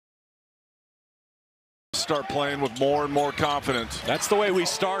just start playing with more and more confidence. That's the way we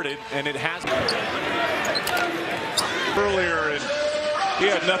started, and it has earlier, and he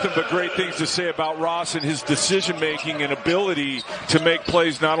had nothing but great things to say about Ross and his decision-making and ability to make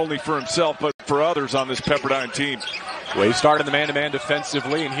plays not only for himself but for others on this Pepperdine team. Wave started the man-to-man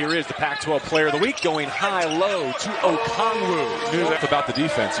defensively, and here is the Pac-12 Player of the Week going high-low to Okongwu. Knew that about the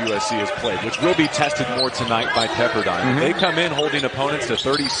defense USC has played, which will be tested more tonight by Pepperdine. They come in holding opponents to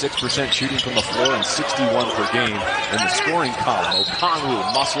 36% shooting from the floor and 61 per game in the scoring column.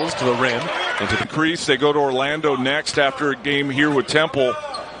 Okongwu muscles to the rim and to the crease. They go to Orlando next after a game here with Temple.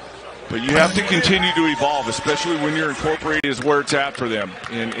 But you have to continue to evolve, especially when you're incorporated as where it's at for them.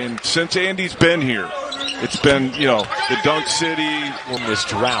 And since Andy's been here, it's been, you know, the Dunk City. In this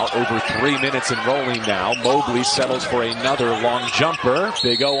drought, over 3 minutes and rolling now. Mobley settles for another long jumper.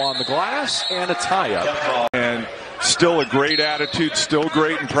 Big O on the glass and a tie-up. And still a great attitude, still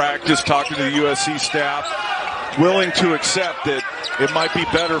great in practice, talking to the USC staff, willing to accept that it might be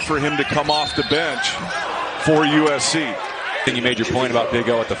better for him to come off the bench for USC. You made your point about Big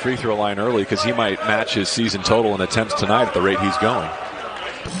O at the free throw line early because he might match his season total in attempts tonight at the rate he's going.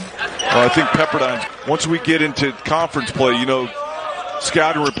 Well, I think Pepperdine, once we get into conference play, you know,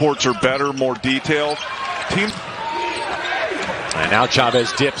 scouting reports are better, more detailed. And now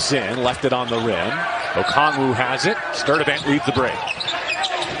Chavez dips in, left it on the rim. Okongwu has it. Sturdivant leads the break.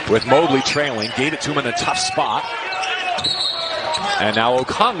 With Mobley trailing, gave it to him in a tough spot. And now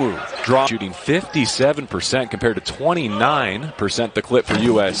Okongwu shooting 57% compared to 29% the clip for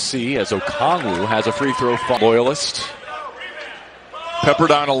USC as Okongwu has a free throw. Loyalist.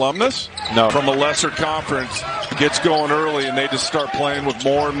 Pepperdine alumnus? No. From a lesser conference, gets going early and they just start playing with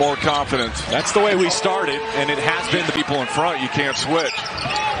more and more confidence. That's the way we started, and it has been The people in front, you can't switch.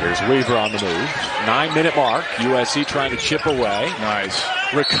 Here's Weaver on the move. 9-minute mark. USC trying to chip away. Nice.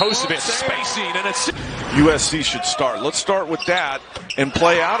 Rakocevic spacing, and it's USC should start. Let's start with that and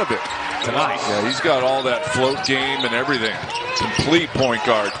play out of it tonight. Yeah, he's got all that float game and everything. Complete point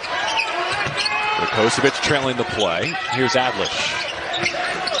guard. Rakocevic trailing the play. Here's Adlish.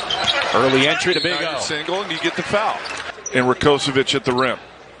 Early entry to Big O. Single, and you get the foul. And Rakocevic at the rim.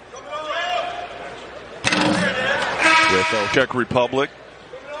 With Czech Republic.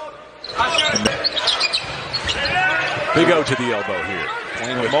 Big O to the elbow here.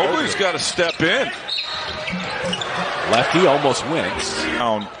 Mobley's got to step in. Lefty almost wins.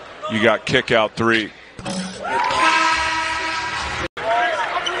 You got kick out three.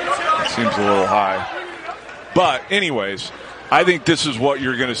 Seems a little high. But anyways, I think this is what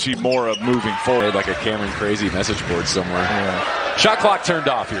you're going to see more of moving forward. Like a Cameron Crazy message board somewhere. Yeah. Shot clock turned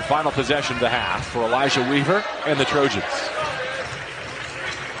off here. Final possession of the half for Elijah Weaver and the Trojans.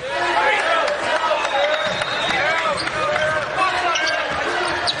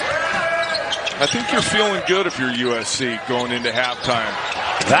 I think you're feeling good if you're USC going into halftime.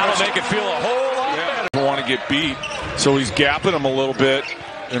 That'll make it feel a whole lot better. Don't want to get beat, so he's gapping him a little bit,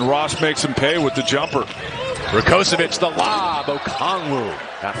 and Ross makes him pay with the jumper. Rakocevic the lob.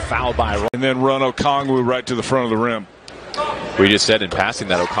 Okongwu got fouled by Ross. And then run Okongwu right to the front of the rim. We just said in passing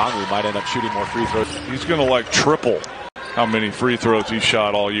that Okongwu might end up shooting more free throws. He's going to like triple how many free throws he's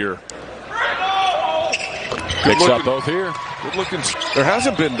shot all year. Picks up both here. Good looking. There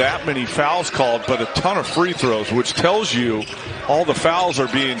hasn't been that many fouls called, but a ton of free throws, which tells you all the fouls are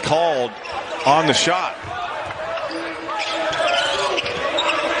being called on the shot.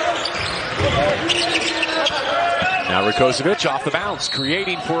 Now Rakocevic off the bounce,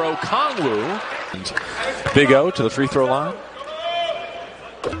 creating for Okongwu. And Big O to the free throw line.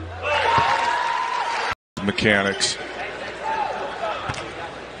 Mechanics.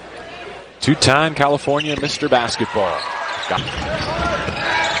 Two-time California Mr. Basketball.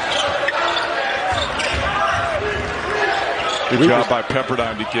 Good job by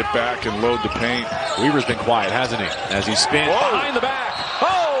Pepperdine to get back and load the paint. Weaver's been quiet, hasn't he? As he spins behind the back.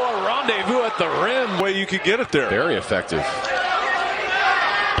 Oh, a rendezvous at the rim. Way you could get it there. Very effective.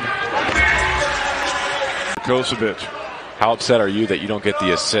 Rakocevic. How upset are you that you don't get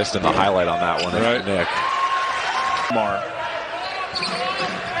the assist and the highlight on that one, right, Nick?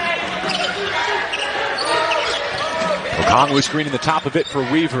 Okongwu screening the top of it for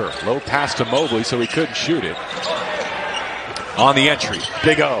Weaver. Low pass to Mobley, so he couldn't shoot it. On the entry,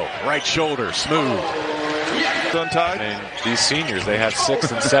 Big O, right shoulder, smooth. Untied. And these seniors, they have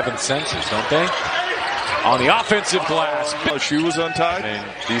 6th and 7th senses, don't they? On the offensive glass. She was untied. And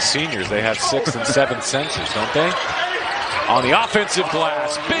these seniors, they have 6th and 7th senses, don't they? On the offensive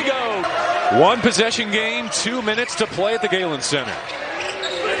glass, Big O. One possession game, 2 minutes to play at the Galen Center.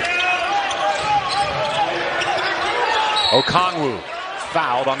 Okongwu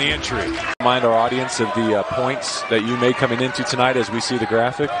fouled on the entry. Remind our audience of the points that you made coming into tonight as we see the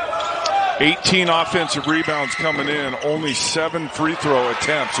graphic. 18 offensive rebounds coming in, only 7 free throw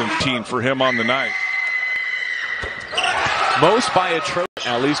attempts in team for him on the night. Most by a Trojan.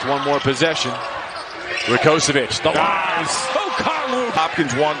 At least one more possession. Rakocevic, the line. Okongwu.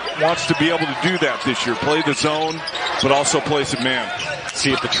 Hopkins wants to be able to do that this year. Play the zone, but also play some man.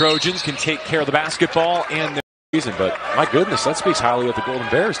 See if the Trojans can take care of the basketball and their season. But my goodness, that speaks highly of the Golden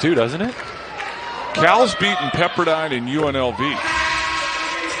Bears too, doesn't it? Cal's beaten Pepperdine and UNLV.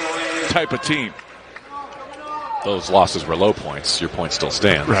 Type of team. Those losses were low points. Your point still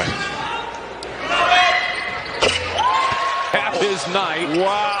stands. Right. Half his night.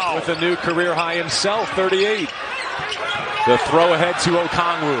 Wow. With a new career high himself, 38. The throw ahead to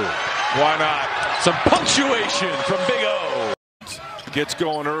Okongwu. Why not? Some punctuation from Big O. Gets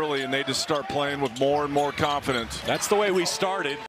going early and they just start playing with more and more confidence. That's the way we started.